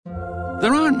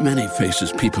There aren't many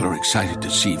faces people are excited to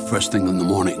see first thing in the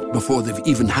morning before they've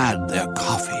even had their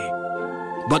coffee.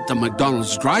 But the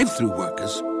McDonald's drive-thru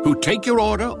workers who take your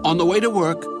order on the way to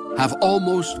work have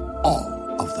almost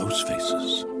all of those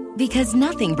faces. Because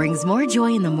nothing brings more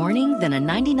joy in the morning than a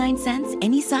 99-cent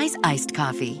any-size iced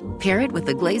coffee. Pair it with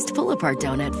a glazed pull-apart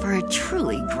donut for a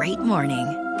truly great morning.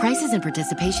 Prices and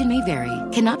participation may vary.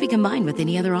 Cannot be combined with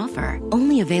any other offer.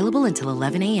 Only available until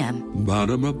 11 a.m.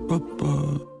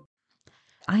 Ba-da-ba-ba-ba.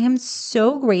 I am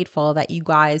so grateful that you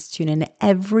guys tune in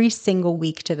every single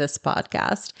week to this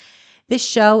podcast. This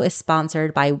show is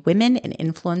sponsored by Women in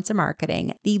Influencer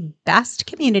Marketing, the best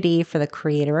community for the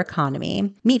creator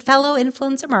economy. Meet fellow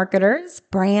influencer marketers,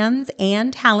 brands,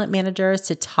 and talent managers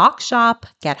to talk shop,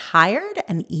 get hired,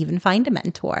 and even find a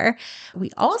mentor.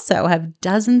 We also have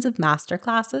dozens of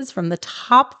masterclasses from the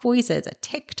top voices at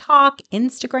TikTok,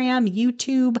 Instagram,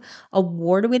 YouTube,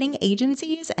 award-winning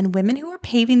agencies, and women who are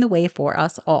paving the way for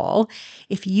us all.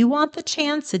 If you want the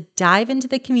chance to dive into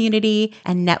the community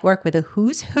and network with a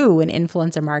who's who in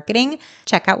influencer marketing,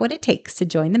 check out what it takes to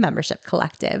join the membership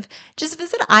collective. Just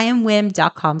visit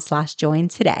iamwim.com/join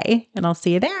today, and I'll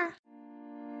see you there.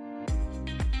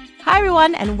 Hi,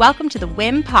 everyone, and welcome to the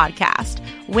WIM podcast.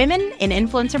 Women in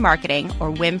Influencer Marketing,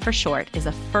 or WIM for short, is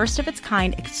a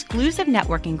first-of-its-kind exclusive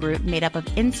networking group made up of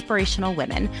inspirational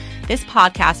women. This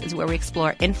podcast is where we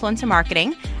explore influencer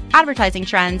marketing, advertising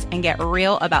trends, and get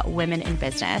real about women in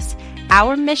business.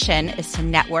 Our mission is to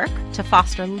network, to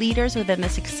foster leaders within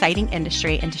this exciting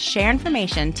industry, and to share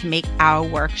information to make our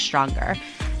work stronger.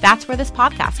 That's where this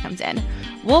podcast comes in.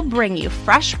 We'll bring you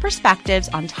fresh perspectives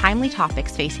on timely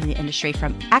topics facing the industry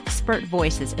from expert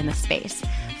voices in the space.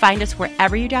 Find us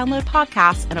wherever you download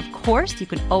podcasts, and of course, you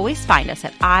can always find us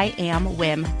at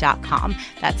iamwim.com.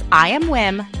 That's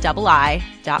iamwim.com.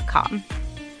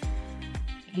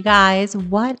 Hey guys,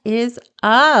 what is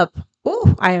up?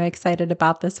 Oh, I am excited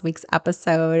about this week's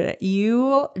episode.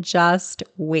 You just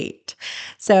wait.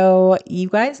 So you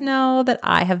guys know that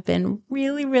I have been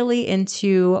really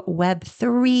into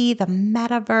Web3, the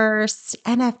metaverse,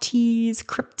 NFTs,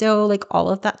 crypto, like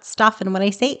all of that stuff. And when I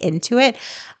say into it,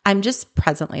 I'm just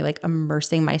presently like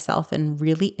immersing myself in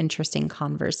really interesting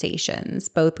conversations,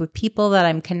 both with people that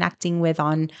I'm connecting with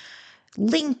on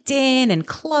LinkedIn and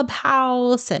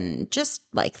Clubhouse, and just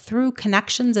like through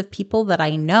connections of people that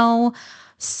I know.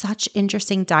 Such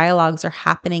interesting dialogues are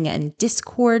happening in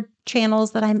Discord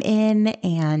channels that I'm in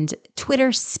and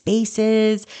Twitter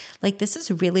spaces. Like, this is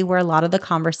really where a lot of the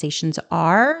conversations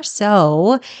are.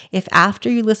 So if after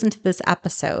you listen to this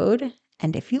episode,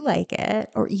 and if you like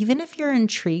it, or even if you're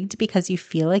intrigued because you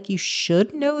feel like you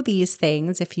should know these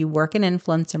things if you work in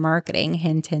influencer marketing,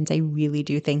 hint, hint, I really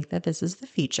do think that this is the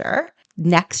future.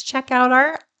 Next, check out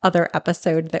our other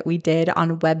episode that we did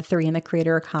on Web3 and the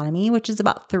creator economy, which is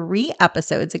about 3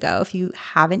 episodes ago. If you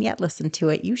haven't yet listened to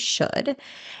it, you should.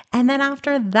 And then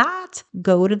after that,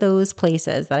 go to those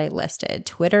places that I listed,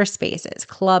 Twitter Spaces,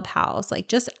 Clubhouse, like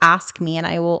just ask me and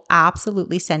I will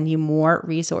absolutely send you more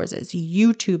resources.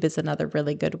 YouTube is another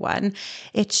really good one.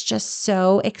 It's just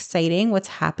so exciting what's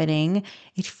happening.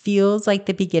 It feels like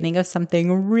the beginning of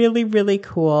something really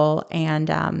cool.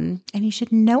 And you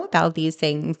should know about these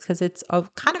things because it's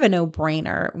kind of a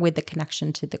no-brainer with the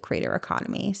connection to the creator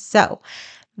economy. So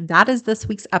that is this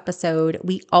week's episode.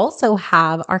 We also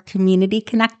have our Community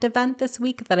Connect event this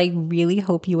week that I really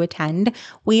hope you attend.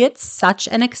 We had such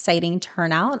an exciting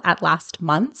turnout at last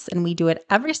month's, and we do it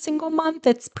every single month.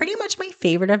 It's pretty much my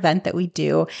favorite event that we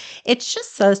do. It's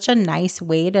just such a nice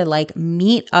way to like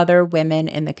meet other women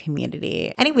in the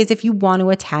community. Anyways, if you want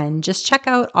to attend, just check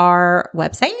out our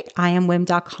website,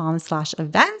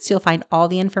 iamwim.com/events. You'll find all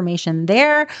the information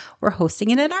there. We're hosting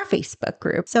it in our Facebook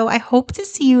group. So I hope to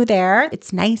see you there.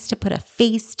 It's nice to put a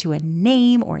face to a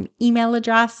name or an email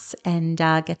address and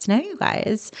get to know you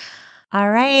guys. All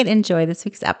right, enjoy this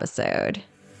week's episode.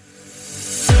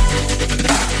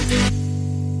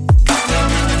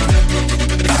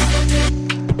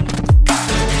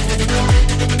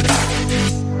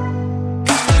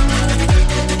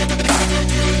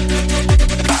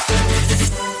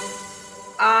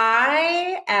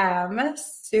 I am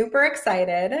super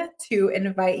excited to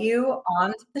invite you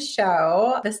onto the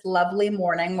show this lovely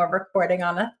morning. We're recording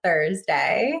on a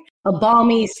Thursday. A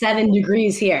balmy 7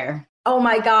 degrees here. Oh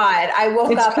my God. I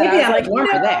woke up and I was like,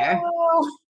 warmer there.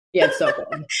 Yeah, it's so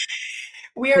cold.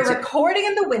 We are recording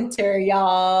in the winter,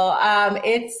 y'all.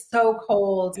 It's so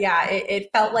cold. Yeah, it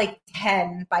felt like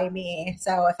 10 by me.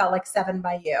 So it felt like 7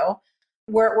 by you.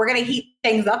 We're going to heat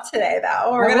things up today,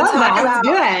 though. We're going to talk about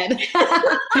good.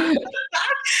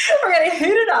 We're going to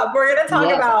heat it up. We're going to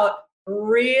talk about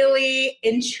really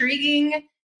intriguing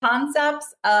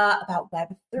concepts about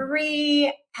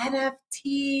Web3,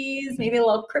 NFTs, maybe a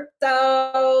little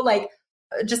crypto, like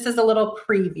just as a little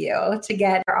preview to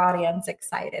get our audience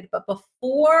excited. But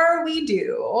before we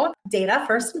do, Dana,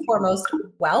 first and foremost,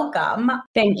 welcome.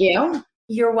 Thank you.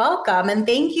 You're welcome. And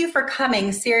thank you for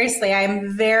coming. Seriously,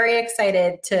 I'm very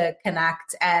excited to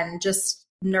connect and just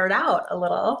nerd out a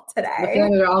little today. The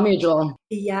feelings are all mutual.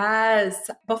 Yes.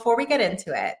 Before we get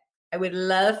into it, I would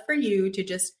love for you to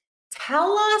just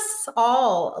tell us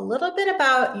all a little bit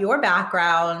about your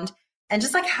background and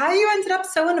just like how you ended up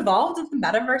so involved in the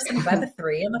metaverse and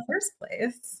Web3 in the first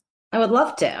place. I would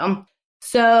love to.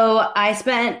 So I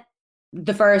spent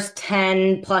the first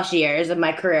 10 plus years of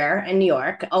my career in New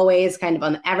York, always kind of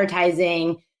on the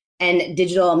advertising and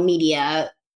digital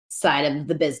media side of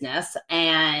the business.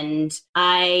 And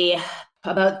I,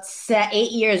 about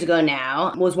 8 years ago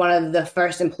now, was one of the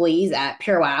first employees at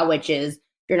Pure Wow, which is, if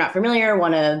you're not familiar,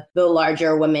 one of the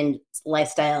larger women's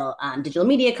lifestyle digital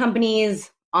media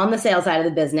companies on the sales side of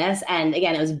the business. And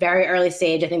again, it was very early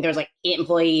stage. I think there was like 8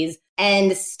 employees,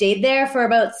 and stayed there for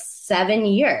about 7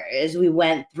 years. We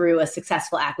went through a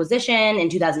successful acquisition in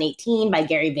 2018 by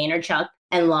Gary Vaynerchuk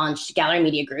and launched Gallery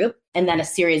Media Group, and then a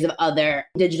series of other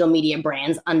digital media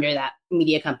brands under that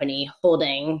media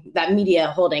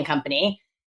holding company.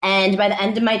 And by the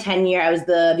end of my tenure, I was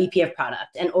the VP of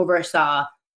product and oversaw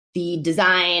the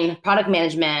design, product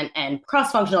management, and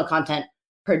cross-functional content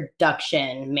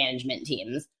production management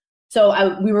teams.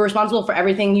 So we were responsible for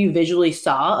everything you visually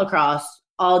saw across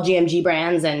all GMG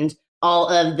brands and all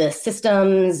of the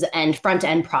systems and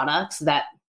front-end products that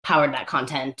powered that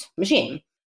content machine.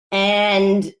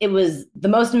 And it was the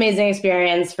most amazing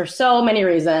experience for so many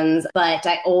reasons, but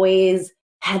I always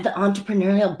had the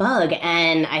entrepreneurial bug.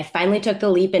 And I finally took the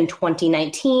leap in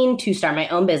 2019 to start my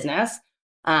own business.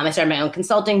 I started my own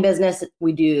consulting business.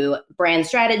 We do brand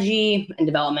strategy and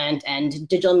development and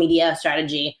digital media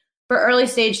strategy for early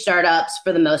stage startups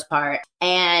for the most part.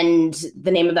 And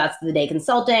the name of that's The Day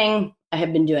Consulting. I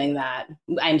have been doing that.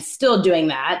 I'm still doing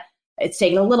that. It's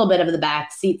taken a little bit of the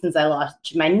back seat since I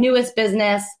launched my newest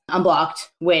business,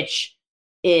 Unblocked, which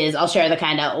is, I'll share the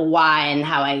kind of why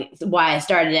and why I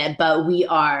started it. But we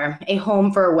are a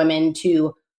home for women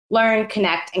to learn,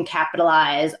 connect, and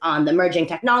capitalize on the emerging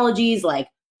technologies like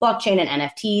blockchain and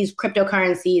NFTs,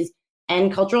 cryptocurrencies,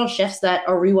 and cultural shifts that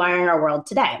are rewiring our world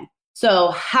today.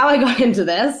 So how I got into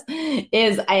this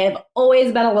is I have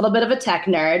always been a little bit of a tech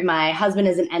nerd. My husband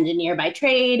is an engineer by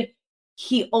trade.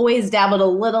 He always dabbled a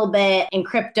little bit in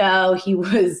crypto. He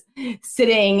was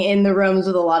sitting in the rooms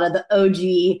with a lot of the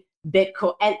OG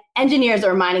Bitcoin and engineers that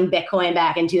were mining Bitcoin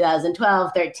back in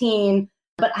 2012, 13.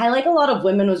 But I, like a lot of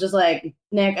women, was just like,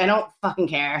 Nick, I don't fucking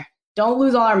care. Don't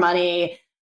lose all our money.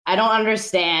 I don't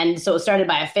understand. So it was started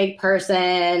by a fake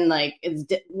person. Like,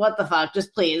 what the fuck?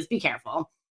 Just please be careful.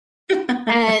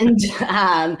 And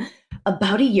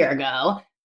about a year ago,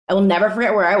 I will never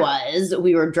forget where I was.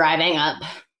 We were driving up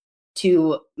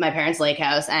to my parents' lake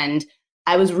house, and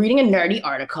I was reading a nerdy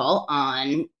article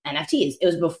on NFTs. It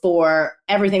was before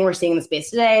everything we're seeing in the space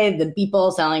today, the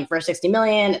people selling for 60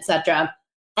 million, etc.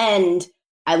 And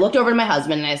I looked over to my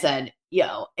husband and I said,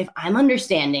 yo, if I'm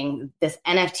understanding this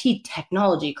NFT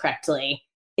technology correctly,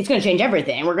 it's going to change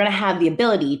everything. We're going to have the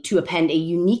ability to append a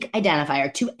unique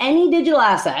identifier to any digital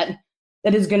asset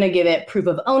that is going to give it proof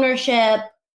of ownership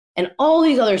and all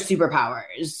these other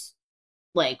superpowers.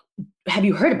 Like, have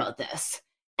you heard about this?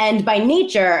 And by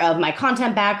nature of my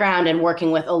content background and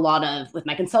working with with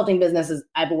my consulting businesses,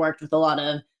 I've worked with a lot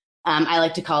of, I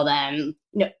like to call them,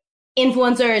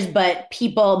 influencers, but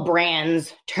people,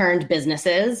 brands turned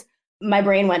businesses. My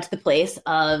brain went to the place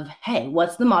of, hey,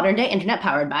 what's the modern day internet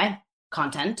powered by?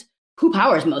 Content. Who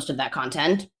powers most of that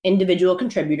content? Individual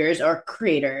contributors or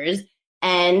creators.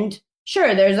 And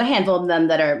sure, there's a handful of them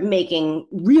that are making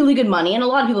really good money and a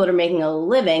lot of people that are making a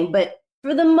living. But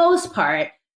for the most part,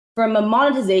 from a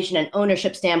monetization and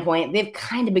ownership standpoint, they've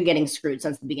kind of been getting screwed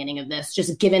since the beginning of this,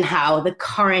 just given how the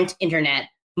current internet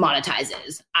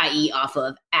monetizes, i.e. off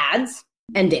of ads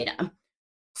and data.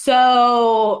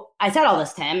 So I said all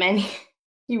this to him, and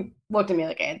he looked at me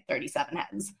like I had 37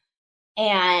 heads.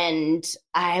 And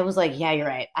I was like, yeah, you're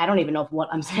right. I don't even know if what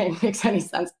I'm saying makes any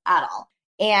sense at all.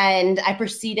 And I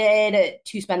proceeded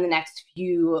to spend the next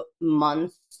few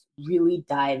months really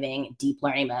diving deep,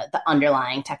 learning about the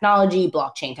underlying technology,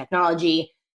 blockchain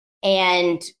technology,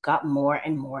 and got more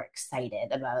and more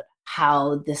excited about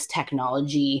how this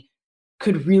technology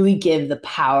could really give the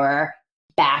power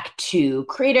back to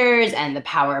creators and the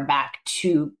power back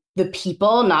to the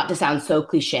people, not to sound so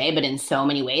cliche, but in so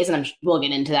many ways. And we'll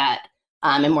get into that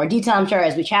in more detail, I'm sure,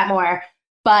 as we chat more.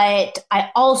 But I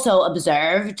also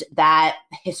observed that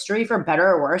history, for better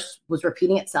or worse, was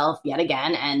repeating itself yet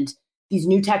again. And these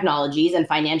new technologies and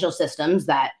financial systems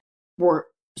that were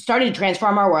starting to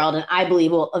transform our world, and I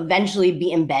believe will eventually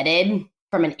be embedded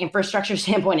from an infrastructure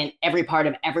standpoint in every part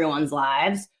of everyone's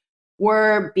lives,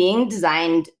 were being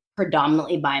designed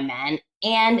predominantly by men.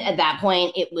 And at that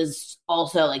point, it was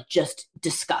also like just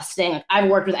disgusting. Like, I've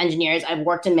worked with engineers, I've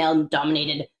worked in male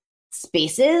dominated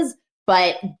spaces,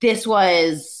 but this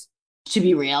was, to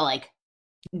be real, like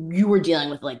you were dealing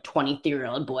with like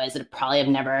 23-year-old boys that probably have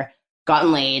never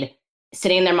gotten laid,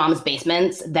 sitting in their mom's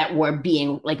basements that were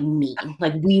being like mean.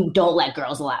 Like, we don't let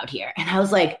girls allowed here. And I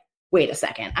was like, wait a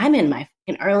second, I'm in my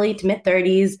early to mid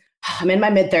 30s. I'm in my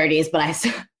mid 30s, but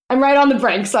I'm right on the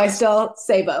brink, so I still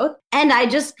say both. And I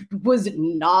just was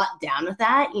not down with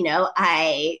that. You know,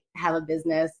 I have a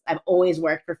business. I've always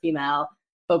worked for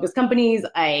female-focused companies.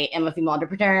 I am a female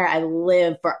entrepreneur. I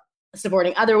live for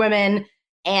supporting other women.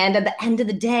 And at the end of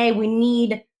the day, we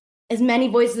need as many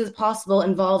voices as possible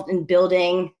involved in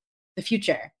building the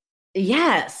future.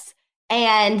 Yes.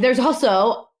 And there's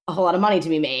also a whole lot of money to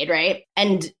be made, right?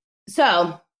 And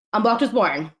so Unblocked was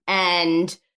born.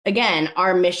 And again,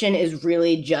 our mission is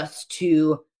really just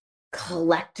to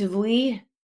collectively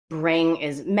bring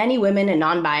as many women and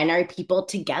non-binary people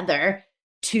together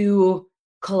to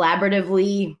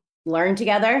collaboratively learn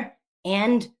together.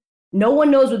 And no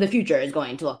one knows what the future is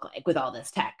going to look like with all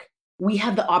this tech. We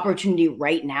have the opportunity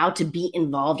right now to be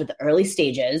involved at the early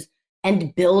stages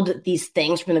and build these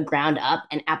things from the ground up,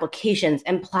 and applications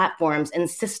and platforms and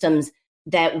systems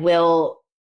that will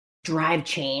drive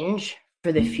change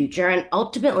for the future. And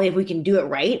ultimately, if we can do it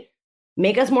right,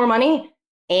 make us more money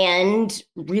and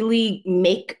really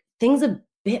make things a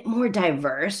bit more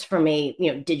diverse from a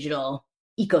digital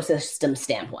ecosystem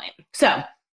standpoint. So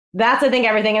that's, I think,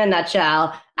 everything in a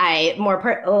nutshell. A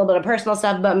little bit of personal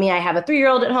stuff about me. I have a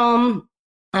 3-year-old at home.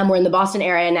 We're in the Boston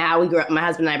area now. My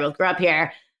husband and I both grew up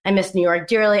here. I miss New York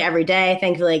dearly every day.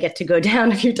 Thankfully, I get to go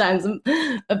down a few times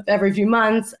every few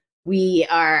months. We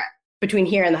are between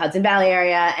here and the Hudson Valley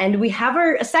area, and we have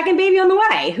a second baby on the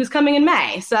way who's coming in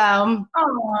May. So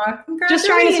just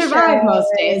trying to survive most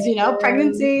days,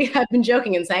 pregnancy. I've been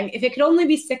joking and saying, if it could only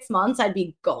be 6 months, I'd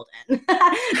be golden.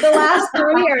 The last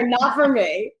 3 are not for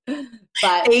me.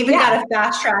 But they even got a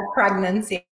fast track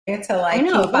pregnancy to keep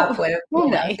up with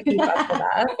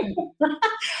that.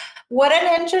 What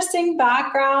an interesting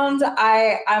background.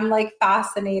 I'm like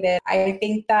fascinated. I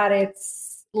think that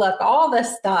all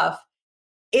this stuff,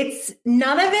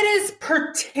 none of it is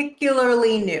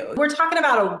particularly new. We're talking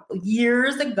about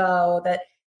years ago that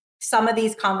some of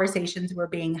these conversations were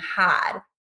being had.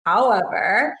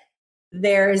 However,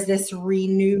 there is this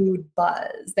renewed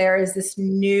buzz. There is this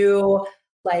new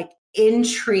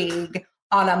intrigue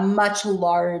on a much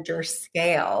larger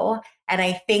scale. And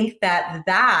I think that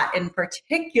in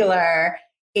particular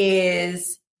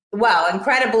is,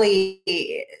 incredibly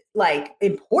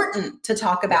important to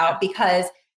talk about, because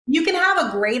you can have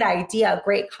a great idea, a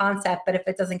great concept, but if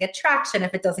it doesn't get traction,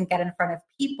 if it doesn't get in front of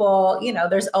people,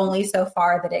 there's only so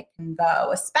far that it can go,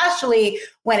 especially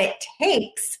when it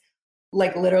takes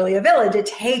literally a village. It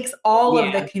takes all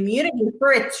of the community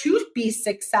for it to be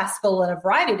successful in a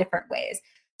variety of different ways.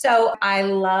 So I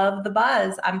love the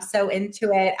buzz. I'm so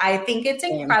into it. I think it's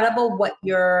incredible what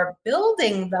you're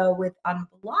building, though, with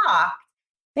Unblocked.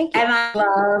 Thank you. And I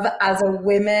love, as a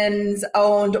women's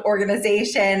owned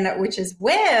organization, which is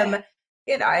WIM,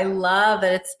 I love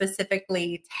that it's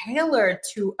specifically tailored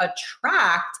to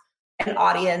attract an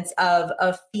audience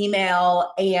of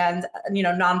female and,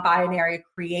 non-binary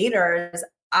creators.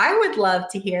 I would love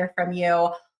to hear from you.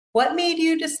 What made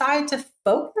you decide to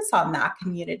focus on that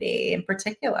community in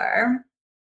particular?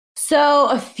 So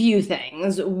a few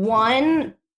things.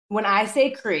 One, when I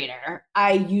say creator,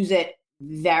 I use it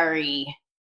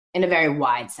in a very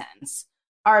wide sense.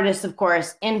 Artists, of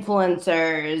course,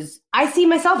 influencers. I see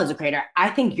myself as a creator. I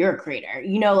think you're a creator.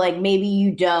 Maybe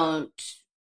you don't,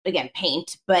 again,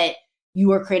 paint, but you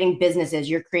are creating businesses,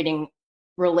 you're creating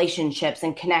relationships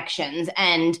and connections.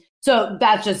 And so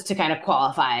that's just to kind of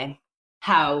qualify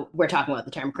how we're talking about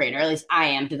the term creator, at least I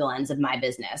am through the lens of my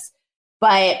business.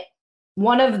 But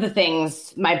one of the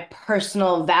things, my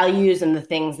personal values and the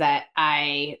things that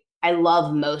I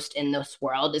love most in this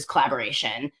world is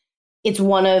collaboration. It's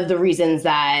one of the reasons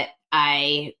that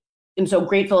I am so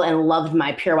grateful and loved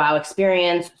my Pure Wow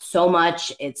experience so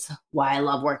much. It's why I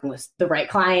love working with the right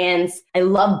clients. I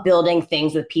love building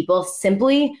things with people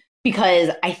simply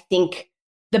because I think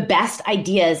the best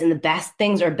ideas and the best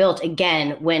things are built,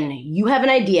 again, when you have an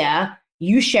idea,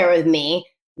 you share with me,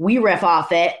 we riff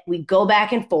off it, we go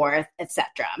back and forth,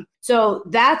 etc. So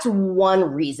that's one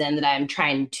reason that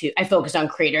I focused on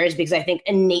creators, because I think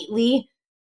innately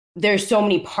there's so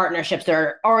many partnerships that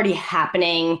are already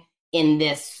happening in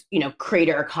this,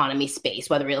 creator economy space,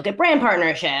 whether we look at brand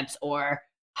partnerships or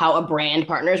how a brand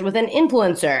partners with an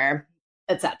influencer,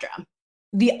 etc.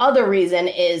 The other reason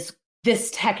is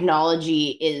this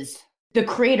technology is the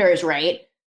creators, right?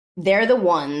 They're the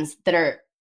ones that are,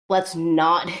 let's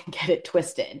not get it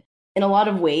twisted. In a lot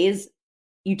of ways,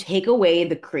 you take away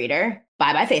the creator,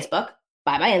 bye-bye Facebook,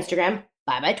 bye-bye Instagram,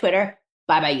 bye-bye Twitter,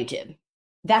 bye-bye YouTube.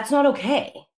 That's not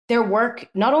okay. Their work,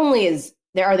 not only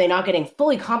are they not getting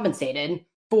fully compensated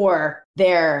for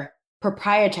their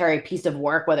proprietary piece of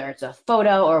work, whether it's a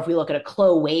photo or if we look at a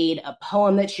Chloe Wade, a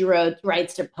poem that she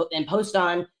writes and post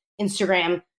on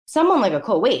Instagram, someone like a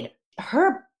Chloe Wade,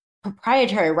 her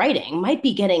proprietary writing might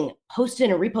be getting posted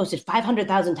and reposted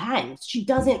 500,000 times. She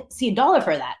doesn't see $1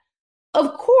 for that.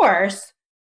 Of course,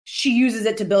 she uses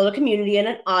it to build a community and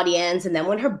an audience. And then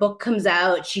when her book comes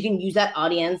out, she can use that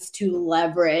audience to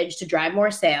leverage, to drive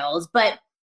more sales. But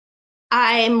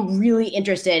I'm really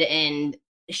interested in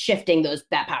shifting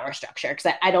that power structure,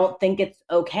 because I don't think it's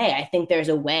okay. I think there's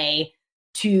a way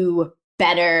to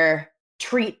better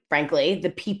treat, frankly,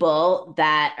 the people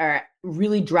that are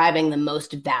really driving the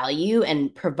most value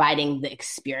and providing the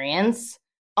experience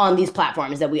on these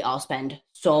platforms that we all spend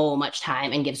so much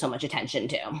time and give so much attention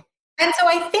to. And so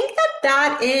I think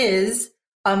that is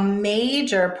a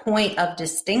major point of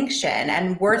distinction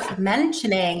and worth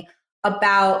mentioning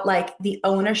about like the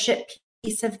ownership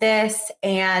piece of this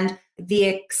and the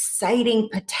exciting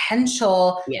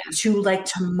potential to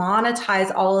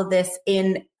monetize all of this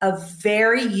in a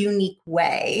very unique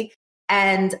way.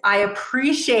 And I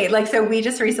appreciate, so we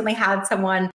just recently had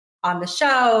someone on the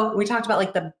show. We talked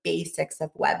about the basics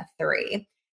of Web3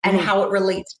 and how it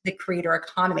relates to the creator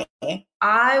economy.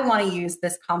 I want to use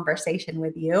this conversation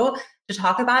with you to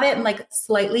talk about it in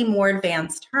slightly more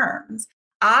advanced terms.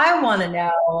 I want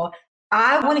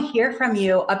to hear from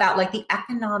you about the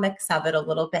economics of it a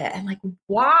little bit and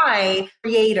why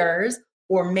creators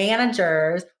or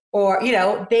managers or,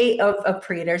 of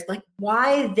creators,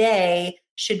 why they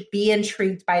should be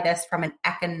intrigued by this from an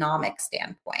economic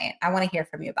standpoint. I want to hear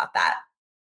from you about that.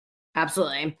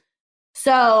 Absolutely.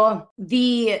 So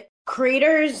the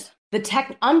creators,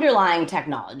 the underlying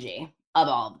technology of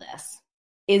all of this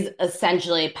is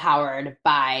essentially powered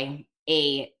by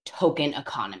a token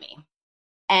economy.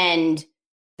 And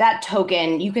that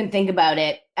token, you can think about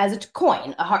it as a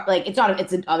coin, it's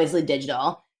obviously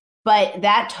digital, but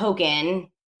that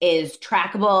token is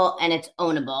trackable and it's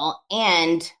ownable.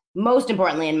 And most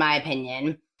importantly, in my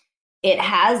opinion, it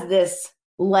has this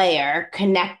layer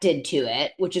connected to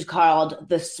it, which is called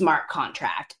the smart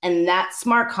contract. And that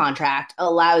smart contract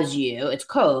allows you, it's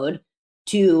code,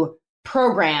 to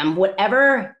program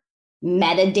whatever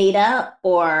metadata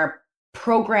or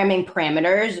programming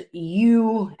parameters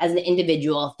you as an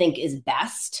individual think is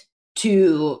best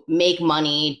to make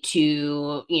money,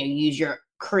 to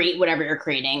create whatever you're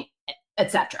creating,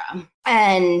 etc.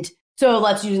 And so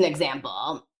let's use an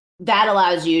example. That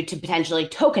allows you to potentially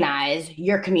tokenize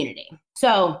your community.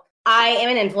 So I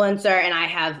am an influencer and I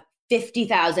have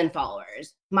 50,000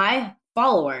 followers. My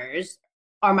followers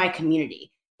are my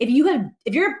community. If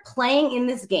you're playing in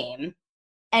this game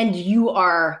and you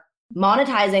are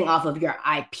monetizing off of your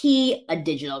IP, a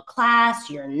digital class,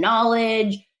 your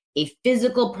knowledge, a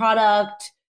physical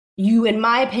product, you, in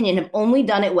my opinion, have only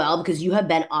done it well because you have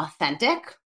been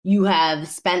authentic. You have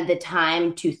spent the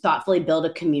time to thoughtfully build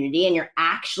a community and you're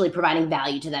actually providing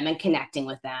value to them and connecting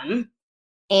with them.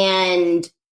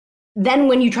 And then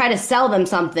when you try to sell them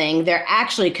something, they're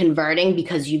actually converting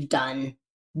because you've done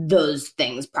those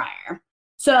things prior.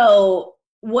 So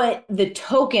what the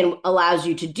token allows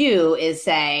you to do is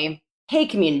say, hey,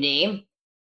 community,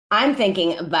 I'm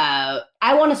going to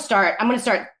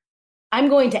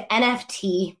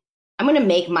NFT. I'm going to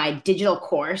make my digital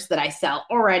course that I sell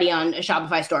already on a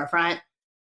Shopify storefront.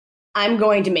 I'm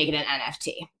going to make it an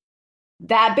NFT.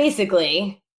 That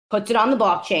basically puts it on the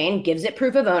blockchain, gives it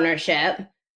proof of ownership,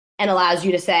 and allows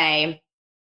you to say,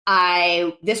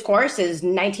 this course is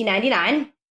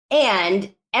 $19.99.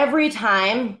 And every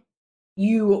time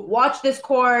you watch this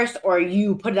course or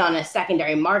you put it on a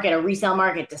secondary market, a resale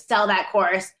market to sell that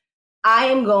course, I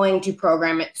am going to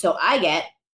program it so I get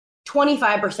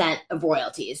 25% of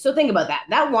royalties. So think about that.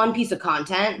 That one piece of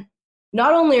content,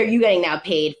 not only are you getting now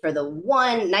paid for the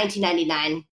one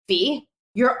 $19.99 fee,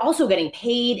 you're also getting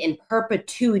paid in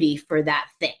perpetuity for that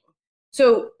thing.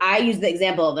 So I use the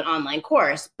example of an online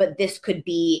course, but this could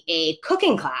be a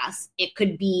cooking class. It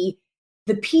could be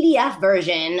the PDF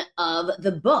version of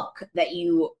the book that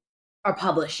you are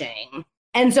publishing.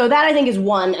 And so that I think is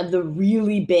one of the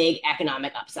really big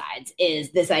economic upsides,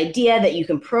 is this idea that you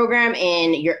can program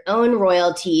in your own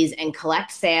royalties and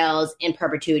collect sales in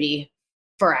perpetuity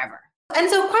forever. And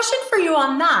so question for you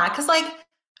on that, because like,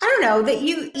 I don't know, that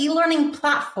e-learning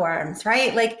platforms,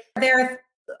 right? Like there are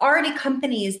already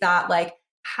companies that like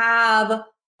have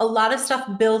a lot of stuff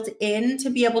built in to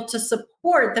be able to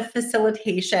support the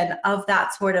facilitation of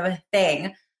that sort of a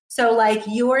thing. So like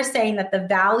you're saying that the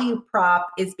value prop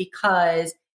is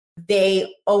because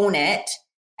they own it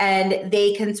and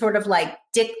they can sort of like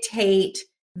dictate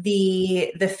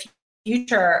the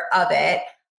future of it.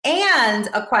 And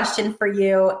a question for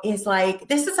you is like,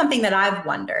 this is something that I've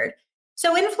wondered.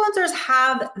 So influencers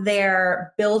have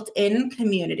their built-in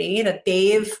community that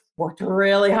they've worked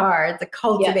really hard to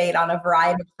cultivate on a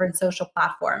variety of different social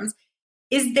platforms.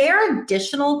 Is there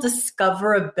additional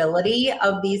discoverability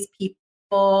of these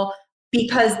people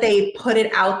because they put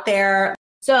it out there?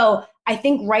 So I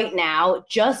think right now,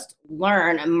 just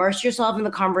learn, immerse yourself in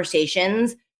the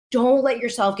conversations. Don't let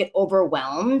yourself get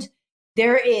overwhelmed.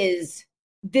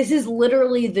 This is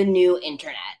literally the new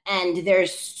internet, and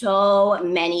there's so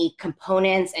many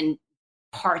components and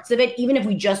parts of it, even if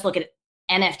we just look at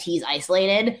NFTs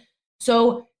isolated.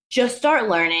 So just start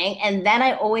learning. And then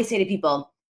I always say to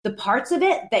people, the parts of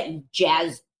it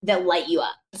that light you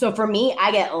up. So for me,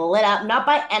 I get lit up not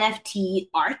by NFT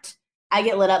art. I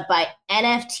get lit up by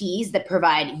NFTs that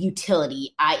provide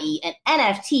utility, i.e. an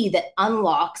NFT that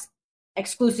unlocks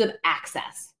exclusive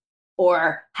access,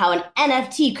 or how an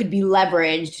NFT could be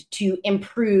leveraged to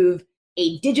improve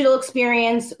a digital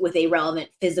experience with a relevant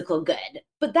physical good.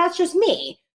 But that's just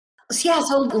me. Yeah,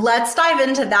 so let's dive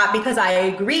into that, because I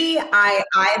agree.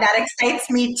 That excites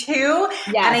me too.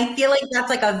 Yes. And I feel like that's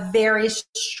like a very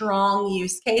strong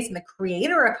use case in the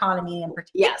creator economy in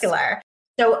particular. Yes.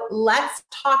 So let's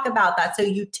talk about that. So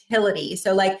utility.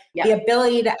 So like the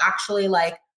ability to actually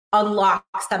like unlock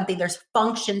something, there's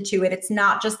function to it. It's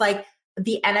not just like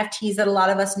the NFTs that a lot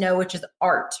of us know, which is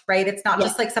art, right? It's not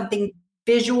just like something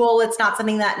visual. It's not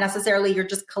something that necessarily you're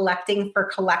just collecting for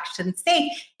collection's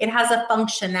sake. It has a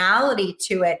functionality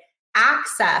to it.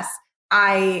 Access,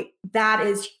 that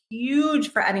is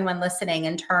huge for anyone listening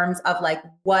in terms of like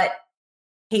what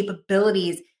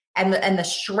capabilities and the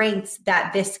strengths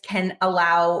that this can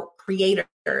allow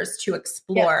creators to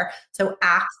explore. So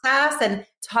access, and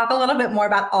talk a little bit more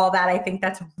about all that. I think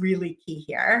that's really key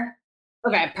here.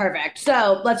 Okay, perfect.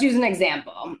 So let's use an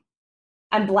example.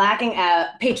 I'm blacking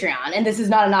out Patreon, and this is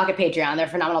not a knock at Patreon. They're a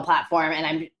phenomenal platform, and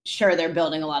I'm sure they're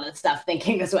building a lot of stuff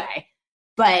thinking this way.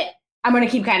 But I'm going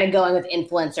to keep kind of going with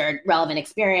influencer relevant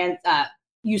experience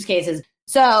use cases.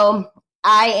 So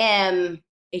I am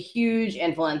a huge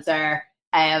influencer.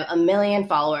 I have 1 million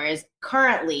followers.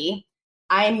 Currently,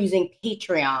 I am using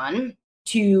Patreon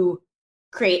to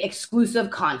create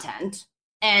exclusive content.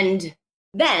 And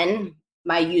then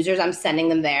my users, I'm sending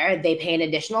them there. They pay an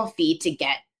additional fee to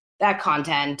get that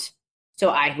content,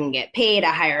 so I can get paid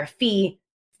a higher fee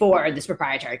for this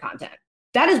proprietary content.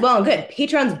 That is well and good.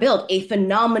 Patreon's built a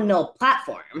phenomenal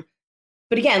platform.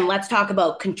 But again, let's talk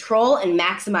about control and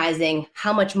maximizing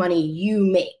how much money you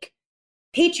make.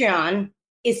 Patreon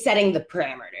is setting the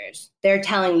parameters. They're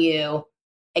telling you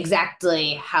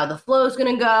exactly how the flow is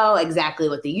going to go, exactly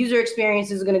what the user experience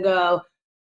is going to go,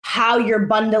 how you're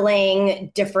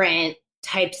bundling different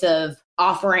types of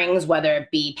offerings, whether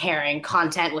it be pairing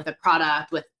content with a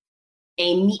product, with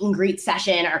a meet and greet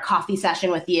session or coffee session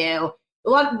with you.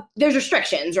 There's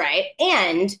restrictions, right?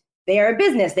 And they are a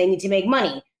business. They need to make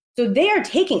money. So they are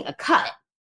taking a cut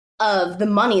of the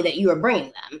money that you are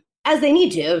bringing them, as they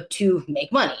need to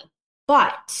make money.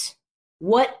 But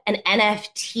what an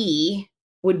NFT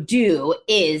would do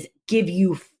is give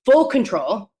you full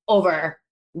control over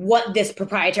what this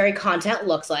proprietary content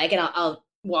looks like. And I'll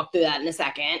walk through that in a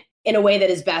second, in a way that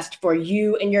is best for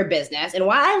you and your business. And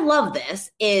why I love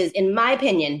this is, in my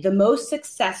opinion, the most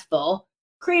successful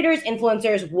creators,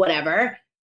 influencers, whatever,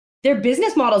 their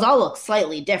business models all look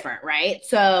slightly different, right?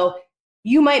 So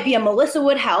you might be a Melissa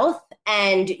Wood Health,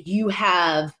 and you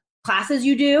have classes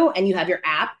you do, and you have your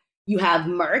app, you have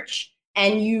merch,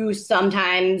 and you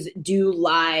sometimes do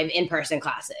live in-person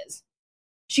classes.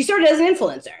 She started as an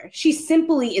influencer. She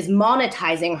simply is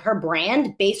monetizing her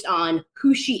brand based on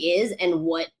who she is and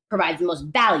what provides the most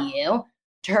value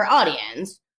to her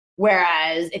audience.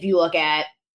 Whereas if you look at,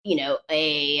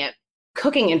 a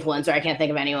cooking influencer, I can't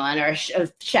think of anyone, or a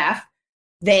chef,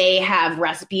 they have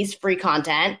recipes, free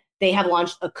content. They have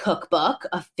launched a cookbook,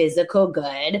 a physical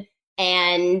good,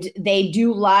 and they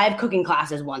do live cooking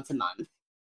classes once a month.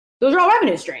 Those are all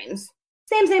revenue streams.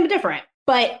 Same, but different.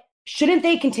 But shouldn't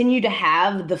they continue to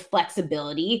have the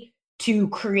flexibility to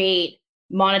create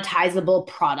monetizable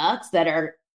products that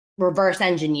are reverse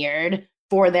engineered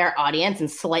for their audience and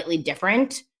slightly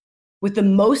different with the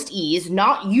most ease,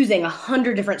 not using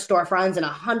 100 different storefronts and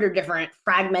 100 different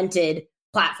fragmented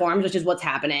platforms, which is what's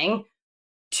happening,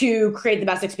 to create the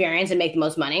best experience and make the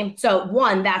most money? So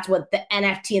one, that's what the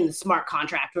NFT and the smart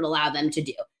contract would allow them to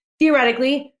do.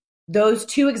 Theoretically, those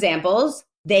two examples,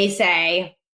 they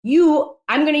say,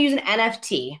 I'm going to use an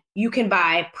NFT. You can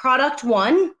buy product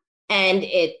one, and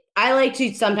I like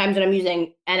to sometimes when I'm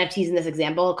using NFTs in this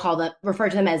example, refer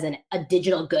to them as a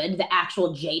digital good, the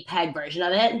actual JPEG version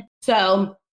of it.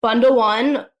 So bundle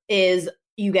one is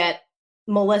you get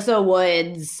Melissa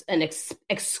Woods, an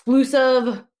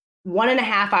exclusive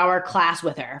 1.5 hour class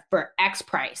with her for X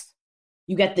price.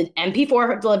 You get the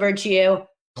MP4 delivered to you,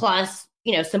 plus,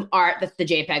 some art that's the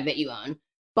JPEG that you own.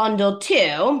 Bundle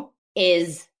two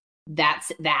is that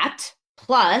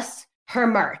plus her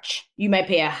merch. You might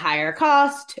pay a higher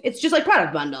cost. It's just like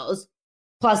product bundles,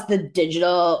 plus the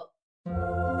digital.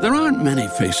 There aren't many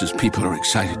faces people are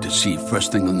excited to see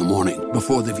first thing in the morning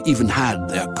before they've even had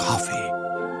their coffee.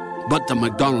 But the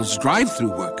McDonald's drive-thru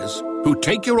workers who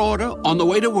take your order on the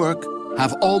way to work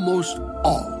have almost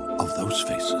all of those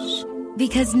faces.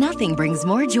 Because nothing brings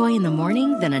more joy in the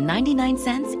morning than a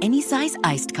 99-cent any size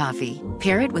iced coffee.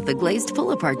 Pair it with a glazed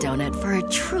pull-apart donut for a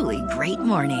truly great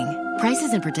morning.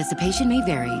 Prices and participation may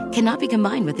vary. Cannot be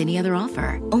combined with any other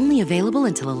offer. Only available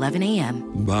until 11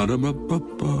 a.m.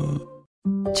 Ba-da-ba-ba-ba.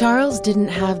 Charles didn't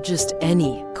have just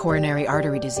any coronary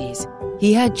artery disease.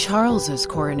 He had Charles's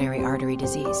coronary artery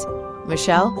disease.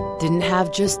 Michelle didn't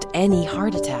have just any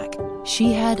heart attack.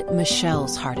 She had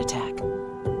Michelle's heart attack.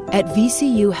 At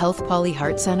VCU Health Poly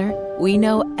Heart Center, we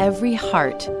know every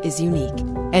heart is unique.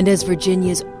 And as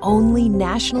Virginia's only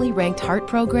nationally ranked heart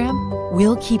program,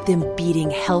 we'll keep them beating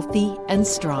healthy and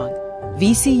strong.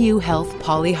 VCU Health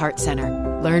Poly Heart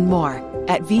Center. Learn more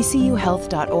at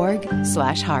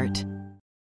vcuhealth.org/heart.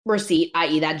 Receipt,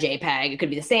 i.e. that JPEG. It could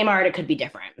be the same art. It could be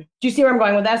different. Do you see where I'm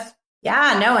going with this?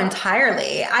 Yeah, no,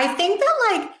 entirely. I think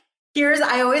that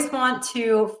I always want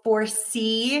to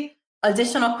foresee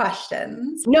additional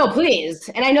questions. No, please.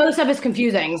 And I know this stuff is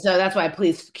confusing, so that's why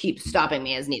please keep stopping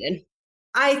me as needed.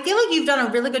 I feel like you've done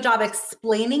a really good job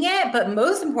explaining it, but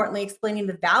most importantly, explaining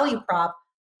the value prop.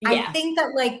 Yeah. I think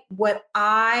that what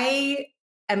I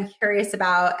am curious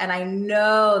about, and I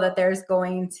know that there's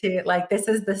going to this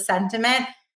is the sentiment,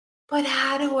 but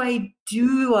how do I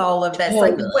do all of this?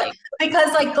 Totally.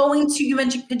 Because you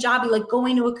mentioned Kajabi,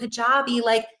 going to a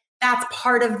Kajabi, that's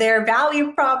part of their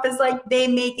value prop is they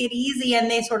make it easy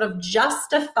and they sort of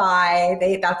justify,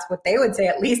 that's what they would say,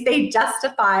 at least they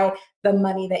justify the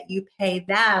money that you pay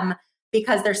them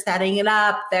because they're setting it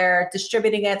up, they're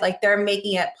distributing it, they're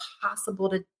making it possible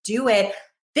to do it.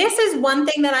 This is one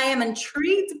thing that I am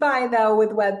intrigued by though with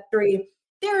Web3.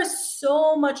 There is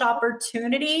so much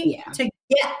opportunity to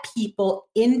get people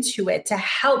into it, to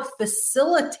help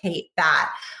facilitate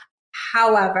that.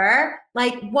 However,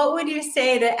 what would you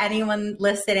say to anyone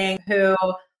listening who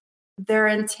they're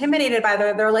intimidated by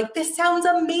they're this sounds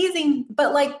amazing,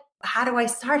 but how do I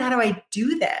start? How do I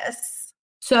do this?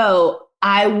 So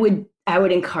I would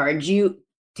encourage you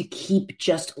to keep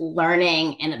just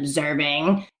learning and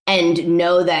observing and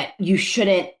know that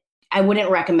I wouldn't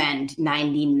recommend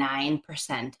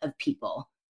 99% of people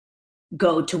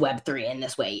go to Web3 in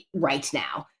this way right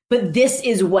now. But this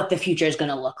is what the future is going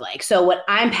to look like. So what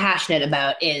I'm passionate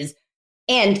about is,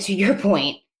 and to your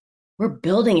point, we're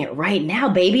building it right now,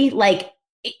 baby.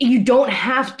 You don't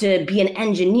have to be an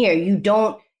engineer.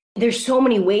 There's so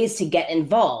many ways to get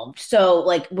involved. So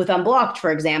with Unblocked,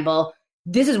 for example,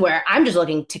 this is where I'm just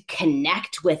looking to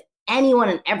connect with anyone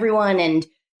and everyone. And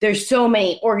there's so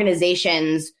many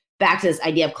organizations, back to this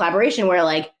idea of collaboration,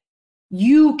 where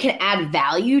you can add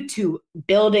value to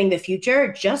building the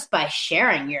future just by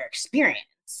sharing your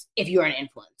experience if you're an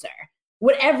influencer.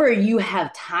 Whatever you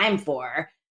have time for,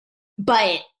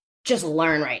 but just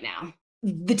learn right now.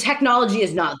 The technology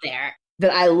is not there.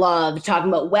 That I love talking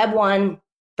about Web 1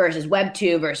 versus Web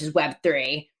 2 versus Web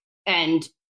 3. And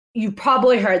you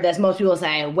probably heard this. Most people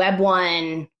say Web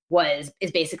 1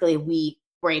 is basically we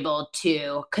were able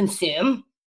to consume.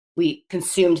 We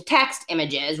consumed text,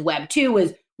 images. Web 2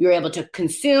 was we were able to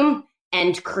consume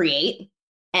and create.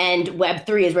 And Web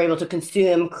 3 is we're able to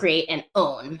consume, create, and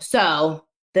own. So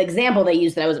the example they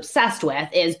used that I was obsessed with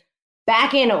is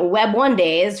back in Web 1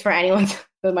 days, for anyone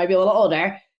that might be a little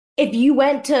older, if you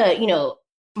went to,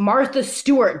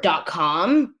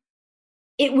 marthastewart.com,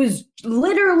 it was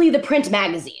literally the print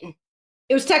magazine.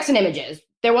 It was text and images.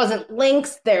 There wasn't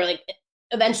links. There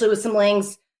eventually was some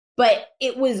links, but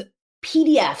it was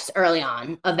PDFs early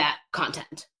on of that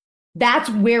content. That's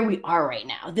where we are right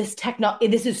now. This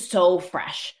is so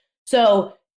fresh.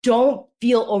 So don't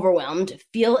feel overwhelmed.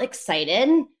 Feel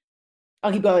excited.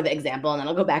 I'll keep going with the example and then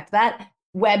I'll go back to that.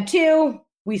 Web 2,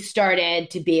 we started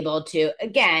to be able to,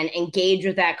 again, engage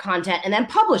with that content and then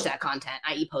publish that content,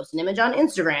 i.e. post an image on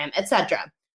Instagram,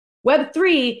 etc. Web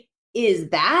 3 is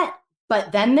that,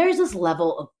 but then there's this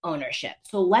level of ownership.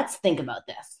 So let's think about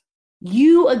this.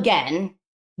 You as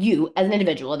an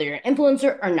individual, whether you're an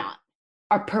influencer or not,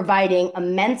 are providing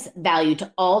immense value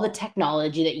to all the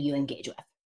technology that you engage with.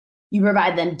 You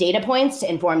provide them data points to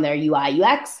inform their UI,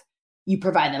 UX. You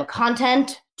provide them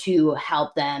content to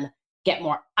help them get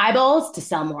more eyeballs, to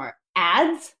sell more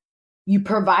ads. You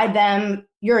provide them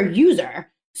your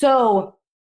user. So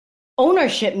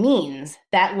ownership means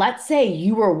that, let's say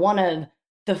you were one of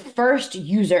the first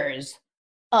users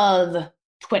of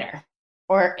Twitter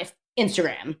or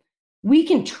Instagram. We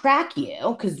can track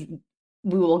you, because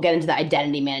we will get into the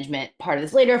identity management part of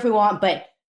this later if we want, but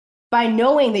by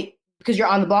knowing that, because you're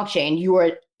on the blockchain, you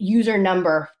are user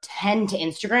number 10 to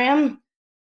Instagram,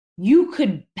 you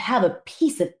could have a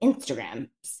piece of Instagram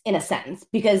in a sense,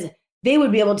 because they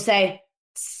would be able to say,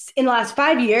 in the last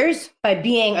 5 years, by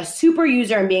being a super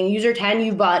user and being user 10,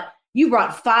 you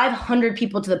brought 500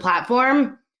 people to the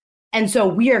platform. And so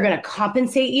we are going to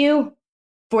compensate you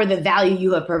for the value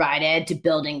you have provided to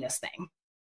building this thing.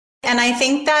 And I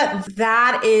think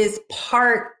that is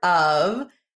part of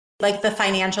like the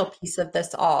financial piece of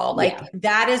this all. Like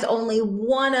that is only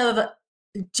one of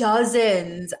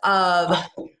dozens of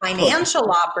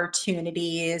financial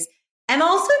opportunities, and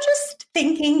also just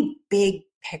thinking big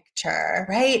picture,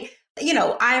 right? You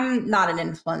know, I'm not an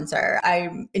influencer.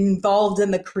 I'm involved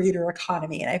in the creator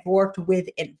economy and I've worked with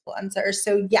influencers.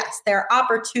 So yes, there are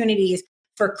opportunities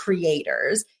for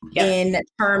creators in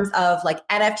terms of like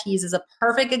NFTs is a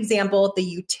perfect example. The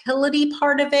utility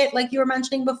part of it, like you were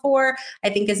mentioning before, I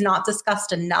think is not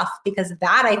discussed enough, because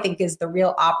that I think is the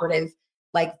real operative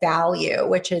like value,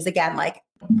 which is again, like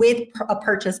with a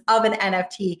purchase of an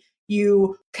NFT,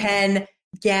 you can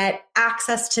get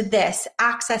access to this,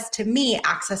 access to me,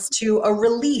 access to a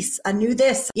release, a new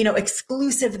this, you know,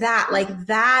 exclusive that, like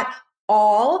that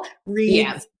all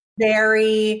reads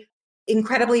very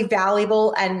incredibly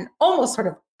valuable and almost sort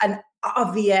of an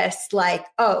obvious, like,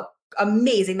 oh,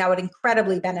 amazing. That would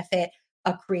incredibly benefit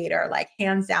a creator, like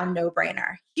hands down, no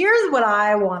brainer. Here's what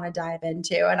I want to dive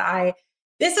into. And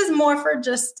this is more for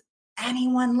just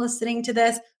anyone listening to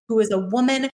this who is a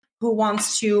woman who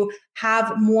wants to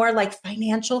have more like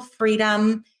financial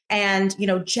freedom and, you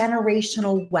know,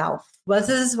 generational wealth. This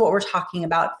is what we're talking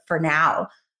about for now.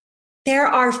 There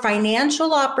are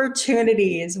financial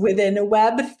opportunities within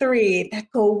Web3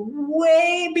 that go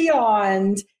way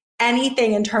beyond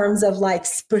anything in terms of like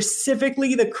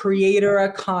specifically the creator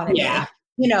economy. Yeah.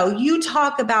 You know, you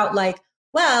talk about like,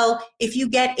 well, if you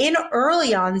get in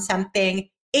early on something,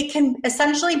 it can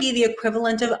essentially be the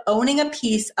equivalent of owning a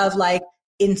piece of like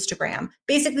Instagram,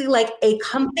 basically like a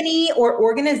company or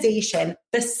organization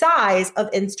the size of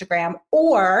Instagram,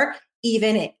 or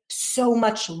even so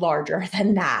much larger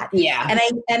than that. Yeah.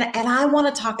 And I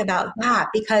want to talk about that,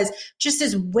 because just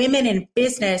as women in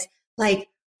business, like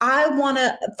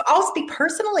I'll speak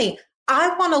personally,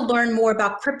 I want to learn more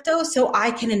about crypto so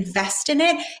I can invest in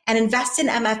it and invest in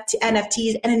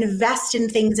NFTs and invest in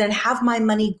things and have my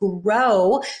money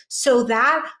grow so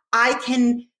that I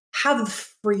can have the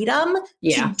freedom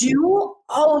to do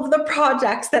all of the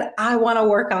projects that I want to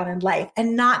work on in life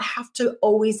and not have to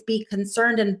always be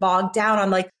concerned and bogged down on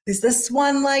like, is this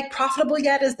one like profitable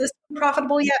yet? Is this one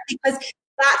profitable yet? Because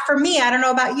that for me, I don't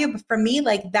know about you, but for me,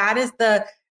 like that is the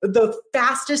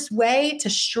fastest way to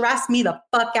stress me the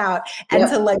fuck out and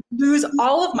to like lose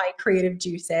all of my creative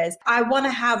juices. I want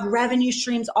to have revenue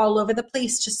streams all over the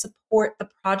place to support the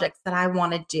projects that I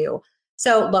want to do.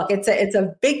 So look, it's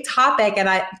a big topic,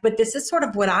 but this is sort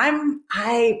of what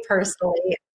I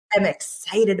personally am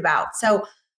excited about. So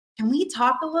can we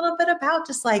talk a little bit about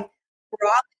just like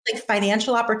broad like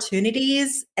financial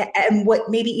opportunities and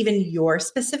what maybe even you're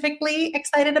specifically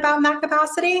excited about in that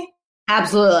capacity?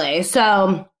 Absolutely.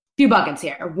 So few buckets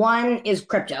here. One is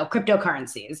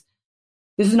cryptocurrencies.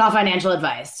 This is not financial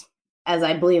advice, as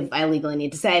I believe I legally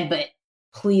need to say, but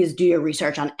please do your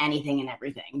research on anything and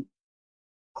everything.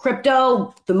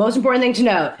 Crypto, the most important thing to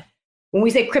note, when we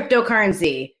say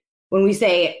cryptocurrency, when we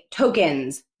say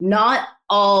tokens, not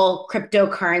all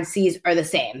cryptocurrencies are the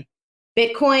same.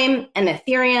 Bitcoin and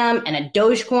Ethereum and a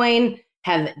Dogecoin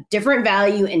have different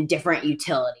value and different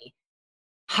utility.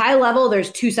 High level,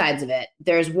 there's two sides of it.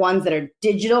 There's ones that are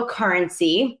digital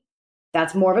currency.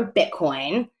 That's more of a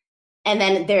Bitcoin. And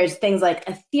then there's things like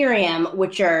Ethereum,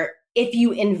 which are, if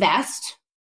you invest,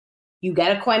 you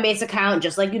get a Coinbase account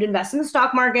just like you'd invest in the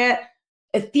stock market.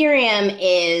 Ethereum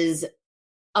is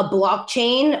a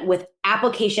blockchain with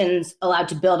applications allowed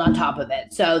to build on top of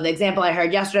it. So the example I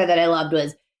heard yesterday that I loved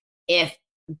was, if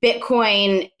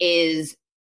Bitcoin is,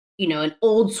 an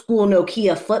old school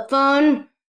Nokia flip phone,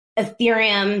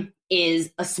 Ethereum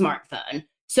is a smartphone.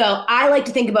 So I like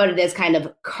to think about it as kind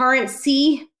of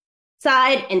currency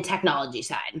side and technology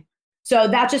side. So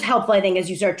that's just helpful, I think, as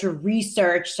you start to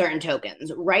research certain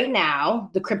tokens. Right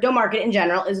now, the crypto market in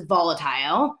general is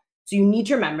volatile. So you need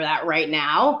to remember that right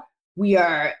now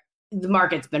the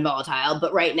market's been volatile,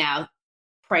 but right now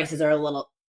prices are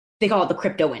they call it the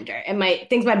crypto winter.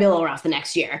 Things might be a little rough the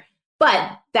next year,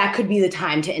 but that could be the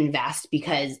time to invest,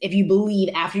 because if you believe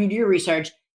after you do your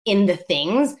research in the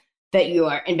things that you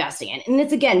are investing in, and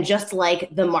it's again, just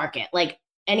like the market, like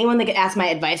anyone that could ask my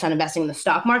advice on investing in the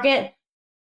stock market,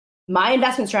 my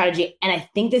investment strategy, and I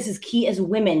think this is key as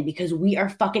women because we are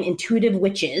fucking intuitive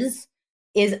witches,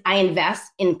 is I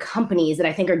invest in companies that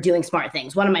I think are doing smart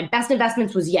things. One of my best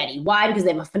investments was Yeti. Why? Because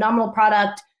they have a phenomenal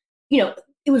product.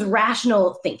 It was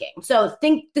rational thinking. So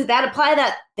apply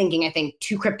that thinking, I think,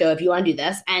 to crypto if you want to do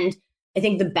this. And I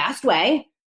think the best way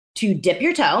to dip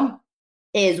your toe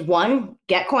is, one,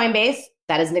 get Coinbase.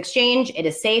 That is an exchange. It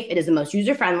is safe. It is the most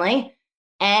user-friendly.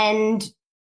 And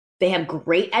they have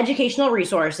great educational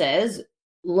resources.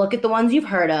 Look at the ones you've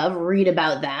heard of, read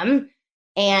about them,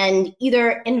 and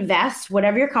either invest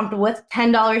whatever you're comfortable with,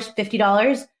 $10,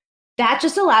 $50. That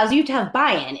just allows you to have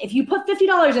buy-in. If you put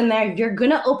 $50 in there, you're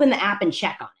going to open the app and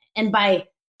check on it. And by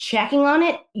checking on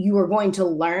it, you are going to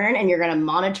learn and you're going to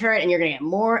monitor it and you're going to get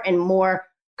more and more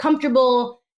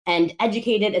comfortable and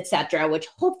educated, etc., which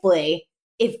hopefully,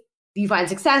 if you find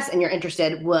success and you're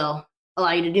interested, will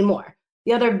allow you to do more.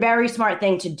 The other very smart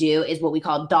thing to do is what we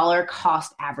call dollar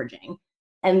cost averaging.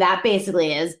 And that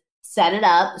basically is set it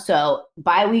up so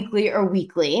bi-weekly or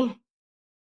weekly,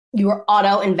 you are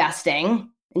auto investing.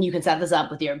 And you can set this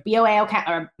up with your BOA account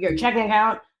or your checking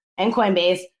account and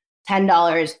Coinbase,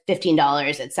 $10,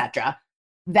 $15, etc.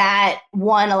 That,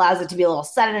 one, allows it to be a little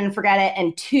set it and forget it.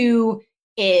 And two,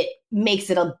 it makes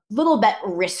it a little bit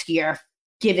riskier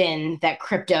given that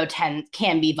crypto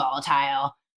can be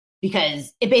volatile,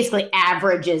 because it basically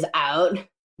averages out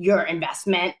your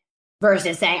investment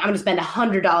versus saying, I'm going to spend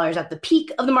 $100 at the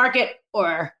peak of the market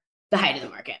or the height of the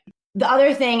market. The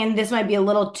other thing, and this might be a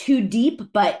little too deep,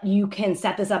 but you can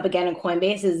set this up again in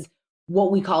Coinbase, is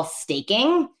what we call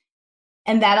staking.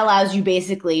 And that allows you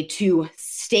basically to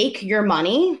stake your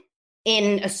money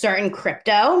in a certain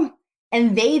crypto,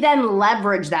 and they then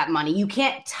leverage that money. You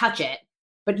can't touch it,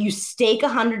 but you stake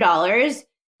 $100,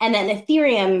 and then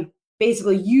Ethereum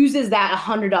basically uses that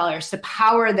 $100 to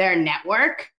power their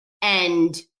network,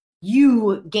 and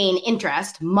you gain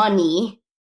interest, money,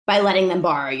 by letting them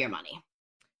borrow your money.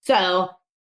 So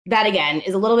that, again,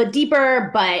 is a little bit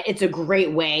deeper, but it's a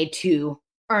great way to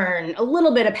earn a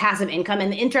little bit of passive income.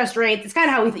 And the interest rates, it's kind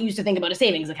of how we used to think about a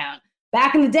savings account.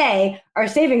 Back in the day, our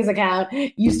savings account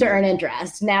used to earn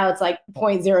interest. Now it's like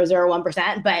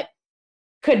 0.001%, but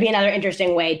could be another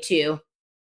interesting way to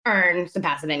earn some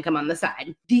passive income on the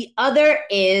side. The other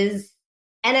is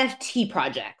NFT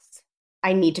projects.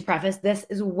 I need to preface this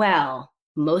as well.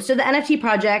 Most of the NFT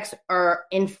projects are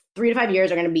in 3 to 5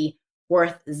 years are going to be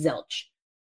worth zilch.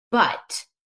 But,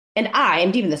 and I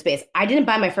am deep in the space, I didn't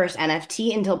buy my first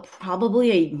NFT until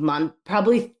probably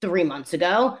 3 months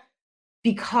ago,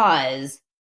 because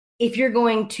if you're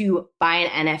going to buy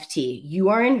an NFT, you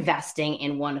are investing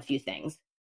in one of a few things.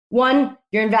 One,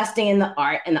 you're investing in the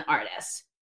art and the artist.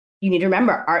 You need to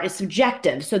remember, art is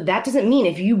subjective. So that doesn't mean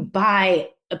if you buy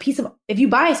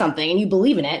something and you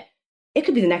believe in it, it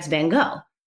could be the next Van Gogh.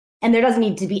 And there doesn't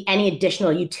need to be any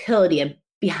additional utility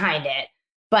behind it.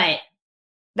 But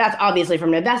that's obviously, from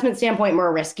an investment standpoint,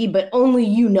 more risky, but only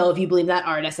you know if you believe that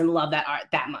artist and love that art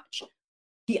that much.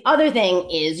 The other thing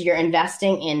is you're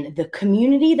investing in the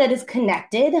community that is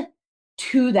connected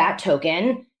to that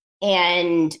token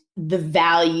and the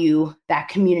value that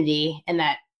community and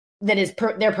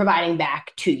they're providing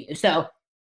back to you. So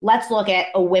let's look at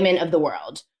a Women of the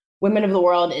World. Women of the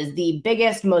World is the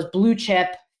biggest, most blue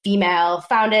chip female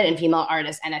founded and female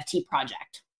artist NFT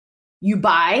project. You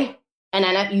buy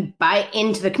you buy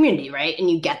into the community, right? And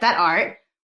you get that art.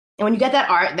 And when you get that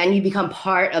art, then you become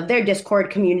part of their Discord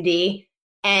community.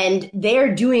 And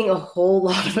they're doing a whole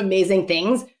lot of amazing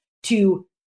things to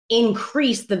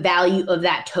increase the value of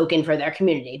that token for their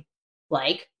community.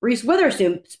 Like Reese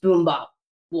Witherspoon bought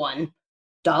one.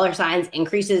 $signs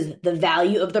increases the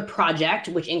value of the project,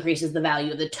 which increases the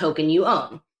value of the token you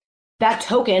own. That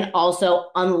token also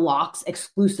unlocks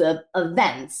exclusive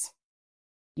events.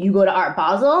 You go to Art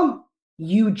Basel,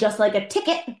 you just like a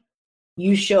ticket,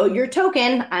 you show your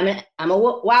token, I'm a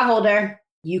WOW holder,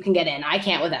 you can get in. I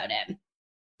can't without it.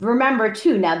 Remember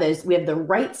too, now we have the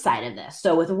right side of this.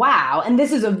 So with WOW, and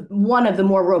this is one of the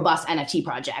more robust NFT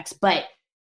projects, but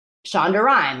Shonda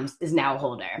Rhimes is now a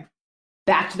holder.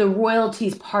 Back to the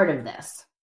royalties part of this.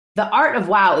 The art of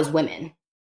WOW is women.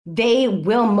 They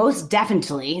will most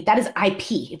definitely, that is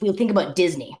IP. If we think about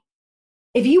Disney,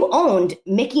 if you owned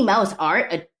Mickey Mouse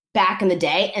art back in the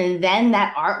day, and then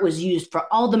that art was used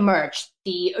for all the merch,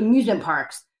 the amusement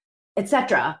parks,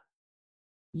 etc.,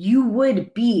 you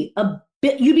would be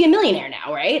you'd be a millionaire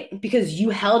now, right? Because you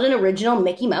held an original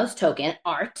Mickey Mouse token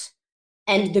art,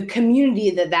 and the community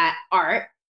that art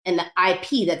and the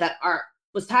IP that art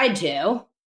was tied to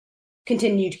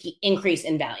continued to increase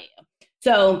in value.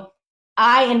 So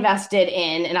I invested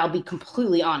in, and I'll be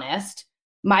completely honest,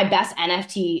 my best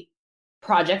NFT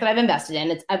project that I've invested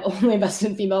in, I've only invested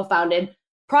in female-founded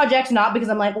projects, not because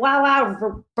I'm like,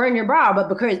 wow, burn your brow, but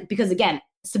because again,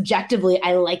 subjectively,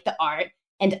 I like the art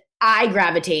and I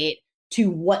gravitate to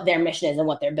what their mission is and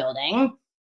what they're building.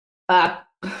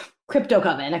 Crypto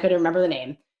Coven, I couldn't remember the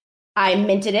name. I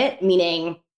minted it,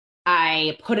 meaning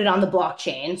I put it on the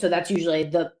blockchain. So that's usually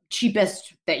the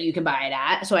cheapest that you can buy it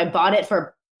at. So I bought it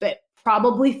for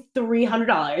probably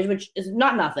 $300, which is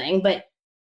not nothing, but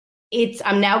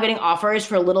I'm now getting offers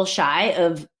for a little shy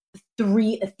of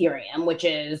 3 Ethereum, which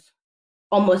is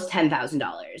almost $10,000.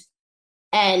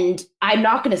 And I'm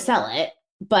not going to sell it,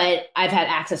 but I've had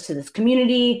access to this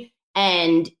community,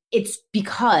 and it's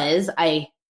because I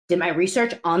did my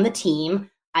research on the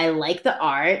team. I like the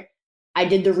art. I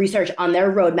did the research on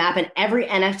their roadmap, and every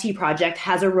NFT project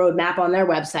has a roadmap on their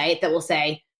website that will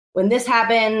say, when this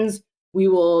happens, we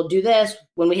will do this.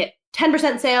 When we hit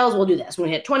 10% sales, we'll do this. When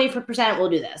we hit 20%, we'll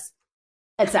do this,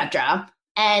 etc.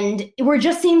 And we're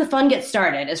just seeing the fun get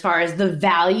started as far as the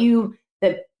value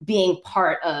that being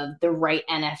part of the right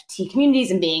NFT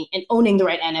communities and owning the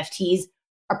right NFTs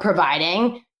are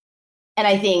providing. And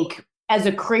I think as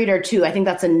a creator too, I think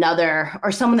that's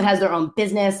or someone that has their own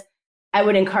business, I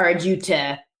would encourage you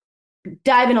to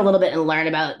dive in a little bit and learn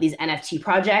about these NFT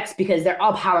projects, because they're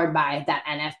all powered by that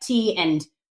NFT, and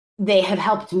they have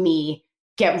helped me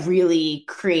get really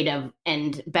creative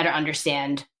and better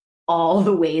understand all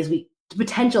the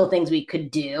potential things we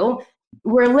could do.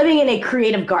 We're living in a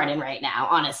creative garden right now,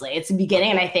 honestly. It's the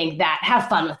beginning, and I think that have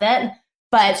fun with it.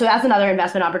 But so that's another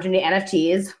investment opportunity,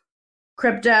 NFTs,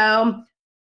 crypto.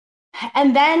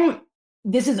 And then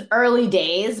this is early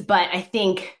days, but I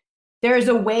think there's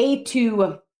a way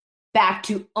back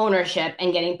to ownership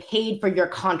and getting paid for your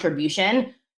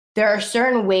contribution. There are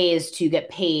certain ways to get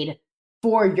paid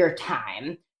for your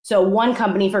time. So one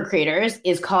company for creators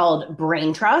is called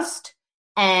Brain Trust.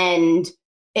 And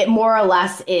it more or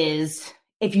less is,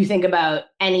 if you think about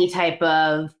any type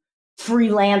of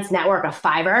freelance network, a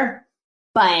Fiverr,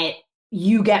 but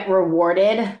you get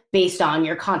rewarded based on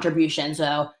your contribution.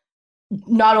 So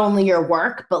not only your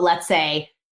work, but let's say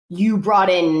you brought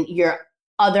in your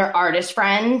other artist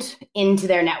friend into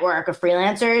their network of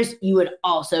freelancers, you would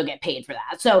also get paid for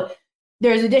that. So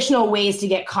there's additional ways to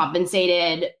get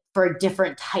compensated for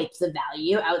different types of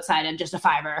value outside of just a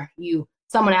Fiverr.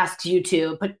 Someone asks you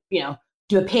to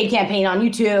do a paid campaign on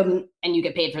YouTube, and you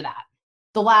get paid for that.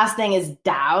 The last thing is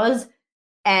DAOs,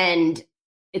 and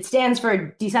it stands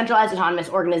for Decentralized Autonomous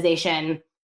Organization.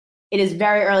 It is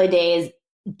very early days.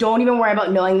 Don't even worry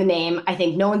about knowing the name. I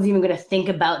think no one's even going to think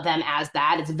about them as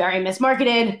that. It's very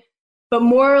mismarketed, but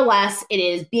more or less it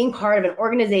is being part of an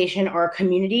organization or a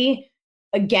community,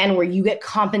 again, where you get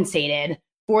compensated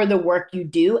for the work you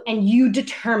do, and you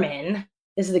determine,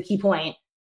 this is the key point,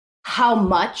 how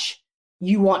much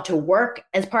you want to work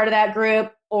as part of that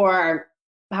group or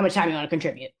how much time you want to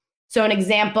contribute. So an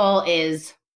example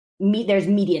is there's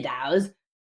media DAOs.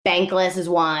 Bankless is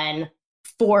one.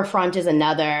 Forefront is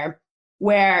another,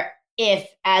 where if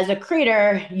as a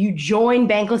creator you join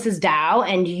Bankless's DAO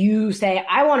and you say,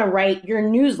 I want to write your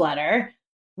newsletter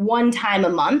one time a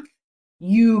month,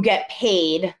 you get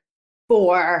paid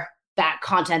for that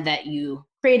content that you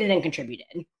created and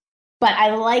contributed. But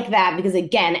I like that because,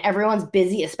 again, everyone's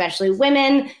busy, especially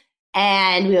women,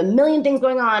 and we have a million things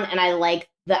going on. And I like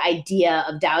the idea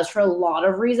of DAOs for a lot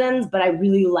of reasons, but I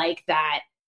really like that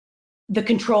the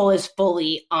control is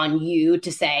fully on you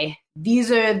to say,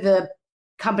 these are the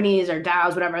companies or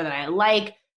DAOs, whatever, that I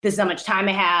like. This is how much time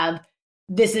I have.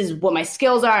 This is what my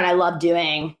skills are and I love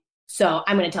doing. So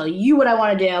I'm going to tell you what I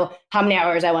want to do, how many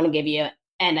hours I want to give you,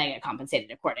 and I get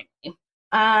compensated accordingly.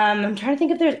 I'm trying to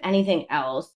think if there's anything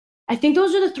else. I think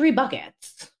those are the 3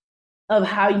 buckets. of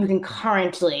how you can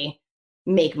currently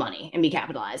make money and be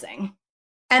capitalizing.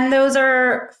 And those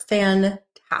are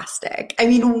fantastic. I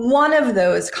mean, one of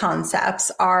those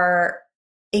concepts are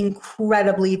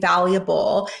incredibly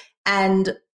valuable.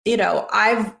 And,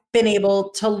 I've been able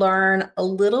to learn a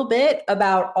little bit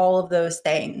about all of those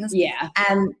things. Yeah.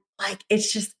 And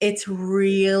it's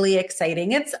really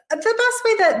exciting. It's the best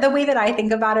way the way that I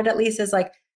think about it, at least, is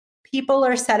like people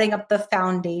are setting up the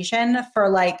foundation for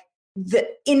like the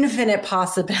infinite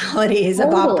possibilities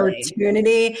of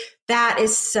opportunity. That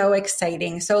is so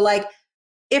exciting. So like,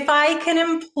 if I can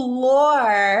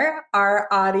implore our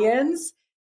audience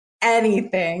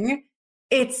anything,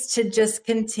 it's to just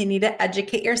continue to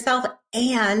educate yourself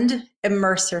and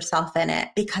immerse yourself in it,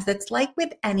 because it's like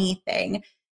with anything,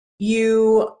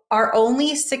 you are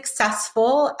only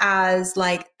successful as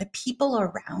like the people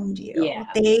around you. Yeah.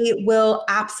 They will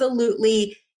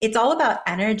absolutely, it's all about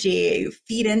energy. You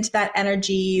feed into that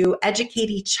energy, you educate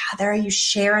each other, you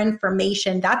share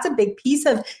information. That's a big piece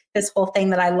of this whole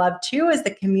thing that I love too, is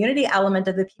the community element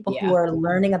of the people who are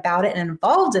learning about it and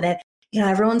involved in it.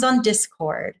 Everyone's on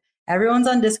Discord.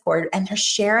 And they're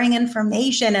sharing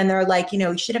information, and they're like,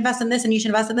 you should invest in this and you should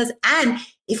invest in this. And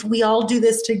if we all do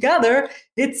this together,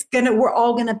 we're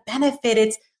all going to benefit.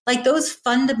 It's like those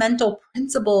fundamental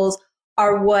principles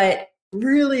are what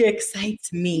really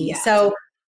excites me. Yeah. So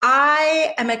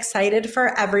I am excited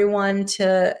for everyone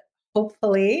to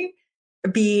hopefully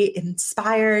be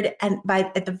inspired and,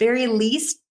 at the very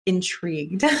least,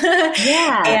 intrigued.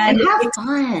 Yeah. And have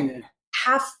fun.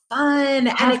 Have fun.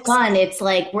 Have fun. It's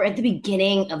like we're at the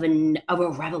beginning of a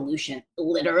revolution,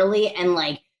 literally. And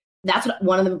like, that's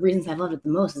one of the reasons I love it the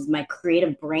most, is my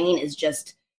creative brain is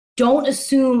just, don't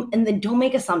assume, and then don't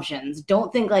make assumptions.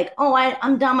 Don't think like, oh,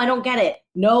 I'm dumb, I don't get it.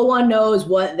 No one knows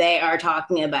what they are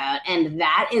talking about. And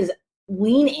that is,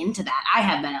 lean into that. I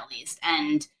have been, at least.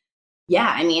 And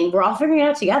yeah, I mean, we're all figuring it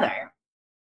out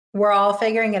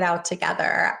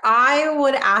together. I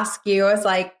would ask you, as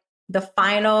like the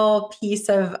final piece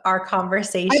of our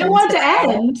conversation. I don't want to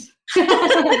end.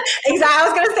 Exactly. I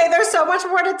was going to say there's so much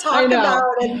more to talk about,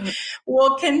 and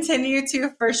we'll continue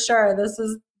to, for sure. This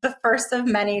is the first of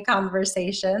many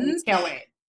conversations. Can't wait.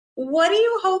 What do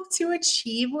you hope to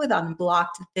achieve with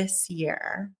Unblocked this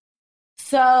year?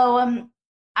 So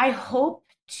I hope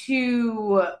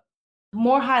to,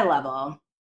 more high level,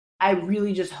 I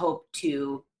really just hope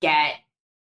to get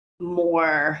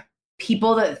more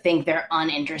people that think they're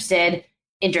uninterested,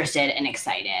 interested, and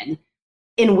excited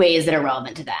in ways that are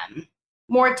relevant to them.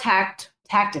 More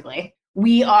tactically.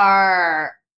 We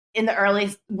are in the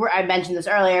early, I mentioned this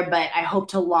earlier, but I hope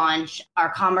to launch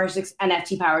our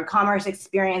NFT-powered commerce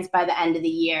experience by the end of the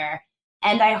year.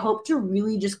 And I hope to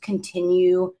really just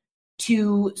continue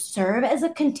to serve as a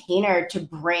container to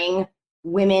bring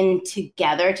women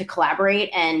together to collaborate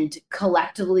and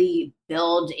collectively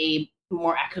build a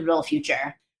more equitable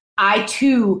future. I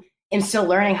too am still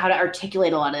learning how to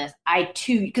articulate a lot of this.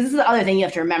 Because this is the other thing you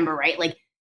have to remember, right? Like,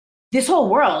 this whole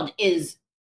world is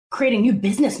creating new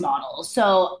business models.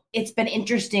 So it's been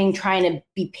interesting trying to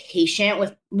be patient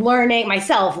with learning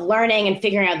and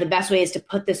figuring out the best ways to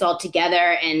put this all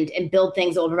together and build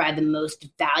things that will provide the most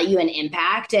value and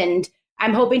impact. And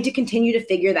I'm hoping to continue to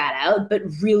figure that out, but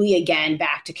really, again,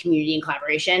 back to community and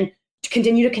collaboration, to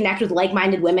continue to connect with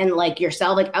like-minded women like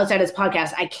yourself. Like, outside of this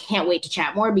podcast, I can't wait to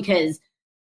chat more, because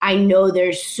I know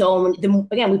there's so many,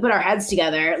 again, we put our heads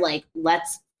together, like,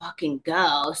 let's fucking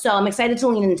go. So I'm excited to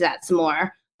lean into that some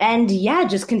more. And yeah,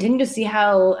 just continue to see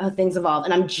how things evolve.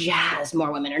 And I'm jazzed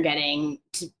more women are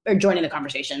joining the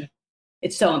conversation.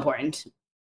 It's so important.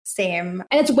 Same.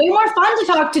 And it's way more fun to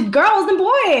talk to girls than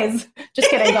boys. Just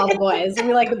kidding, all the boys.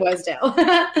 We like the boys too.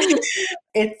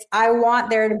 I want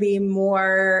there to be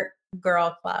more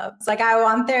girl clubs. Like, I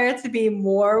want there to be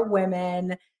more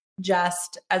women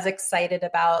just as excited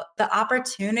about the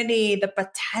opportunity, the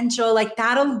potential, like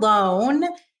that alone,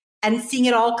 and seeing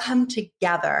it all come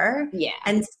together. Yeah.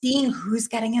 And seeing who's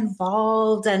getting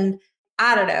involved. And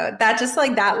I don't know, that just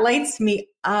like, that lights me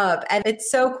up. And it's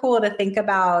so cool to think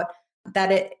about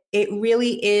that it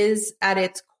really is at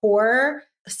its core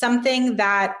something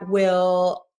that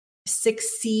will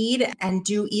succeed and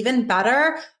do even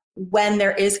better when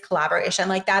there is collaboration.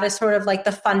 Like, that is sort of like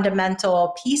the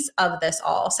fundamental piece of this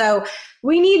all. So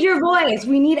we need your voice.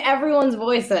 We need everyone's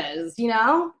voices, you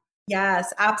know?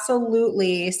 Yes,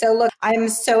 absolutely. So look, I'm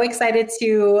so excited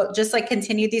to just like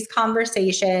continue these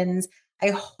conversations. I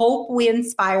hope we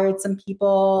inspired some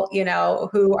people,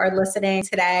 who are listening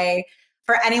today.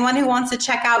 For anyone who wants to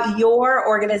check out your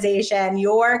organization,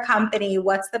 your company,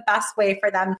 what's the best way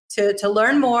for them to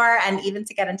learn more and even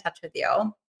to get in touch with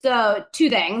you? So 2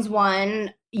 things.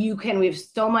 One, we have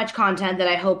so much content that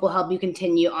I hope will help you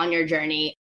continue on your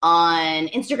journey on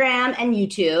Instagram and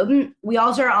YouTube. We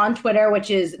also are on Twitter,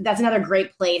 that's another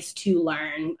great place to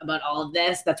learn about all of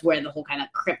this. That's where the whole kind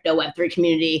of crypto Web3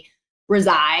 community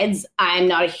resides. I'm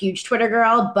not a huge Twitter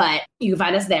girl, but you can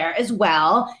find us there as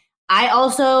well. I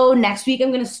also, next week, I'm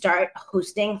going to start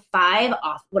hosting 5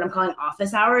 what I'm calling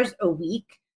office hours a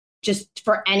week, just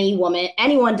for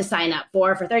anyone to sign up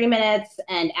for 30 minutes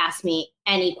and ask me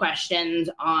any questions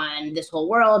on this whole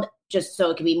world, just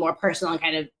so it can be more personal and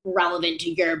kind of relevant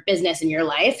to your business and your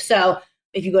life. So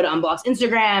if you go to Unblock's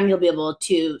Instagram, you'll be able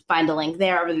to find a link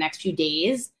there over the next few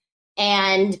days.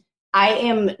 And I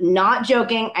am not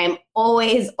joking. I'm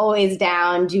always, always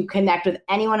down to connect with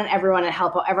anyone and everyone and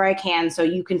help however I can. So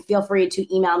you can feel free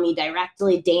to email me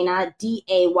directly, Dayna,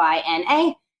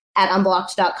 Dayna,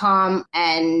 @unblocked.com.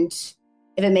 And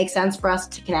if it makes sense for us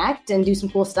to connect and do some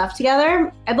cool stuff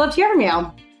together, I'd love to hear from you.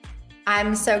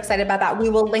 I'm so excited about that. We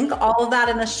will link all of that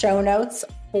in the show notes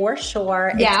for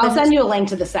sure. Yeah, I'll send you a link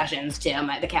to the sessions too,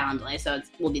 the Calendly, so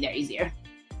we'll be there easier.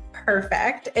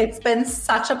 Perfect. It's been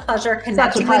such a pleasure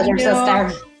connecting with you.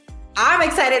 Sister. I'm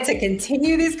excited to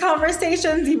continue these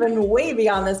conversations even way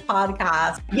beyond this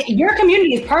podcast. Your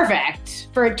community is perfect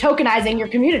for tokenizing your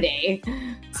community.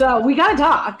 So we got to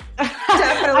talk.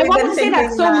 I wanted to say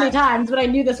that so many times, but I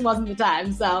knew this wasn't the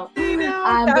time. So, but yeah,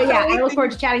 I look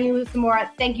forward to chatting with you some more.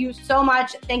 Thank you so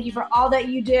much. Thank you for all that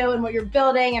you do and what you're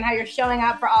building and how you're showing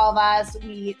up for all of us.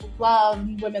 We love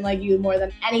women like you more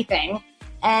than anything.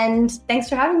 And thanks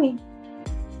for having me.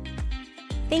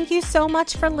 Thank you so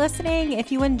much for listening.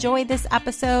 If you enjoyed this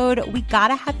episode, we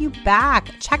gotta have you back.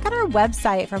 Check out our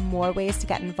website for more ways to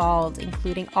get involved,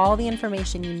 including all the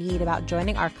information you need about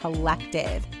joining our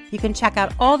collective. You can check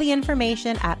out all the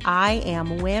information at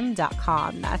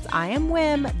iamwim.com. That's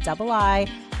iamwim.com.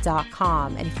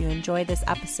 And if you enjoyed this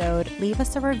episode, leave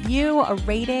us a review, a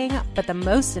rating. But the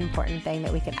most important thing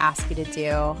that we could ask you to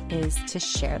do is to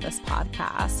share this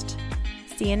podcast.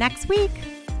 See you next week.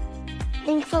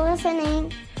 Thanks for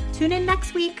listening. Tune in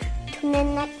next week. Tune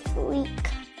in next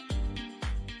week.